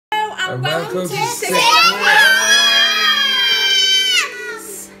and welcome to Six.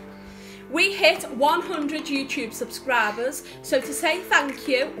 We hit 100 YouTube subscribers, so to say thank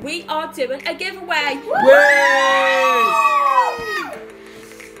you, we are doing a giveaway.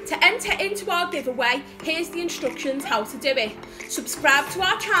 To enter into our giveaway, here's the instructions how to do it. Subscribe to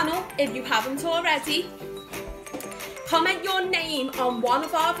our channel if you haven't already. Comment your name on one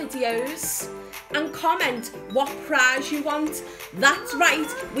of our videos and comment what prize you want. That's right,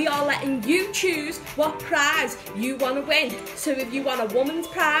 we are letting you choose what prize you want to win. So if you want a woman's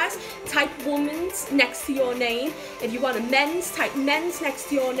prize, type woman's next to your name. If you want a men's, type men's next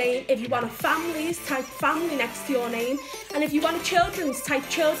to your name. If you want a family's, type family next to your name. And if you want a children's, type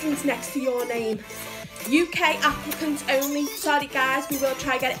children's next to your name. UK applicants only. Sorry guys, we will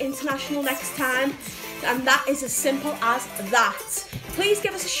try to get it international next time. And that is as simple as that. Please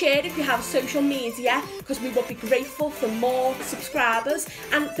give us a share if you have social media, because we would be grateful for more subscribers.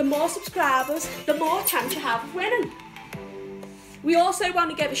 And the more subscribers, the more chance you have of winning. We also want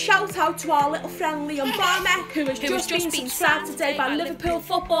to give a shout out to our little friend Liam Barmer, who has just been subscribed today by Liverpool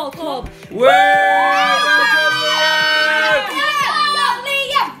Football Club.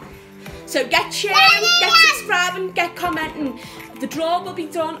 So get sharing, get subscribing, get commenting. The draw will be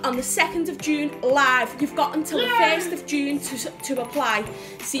done on the 2nd of June live. You've got until the 1st of June to apply.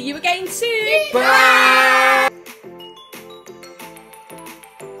 See you again soon. Bye.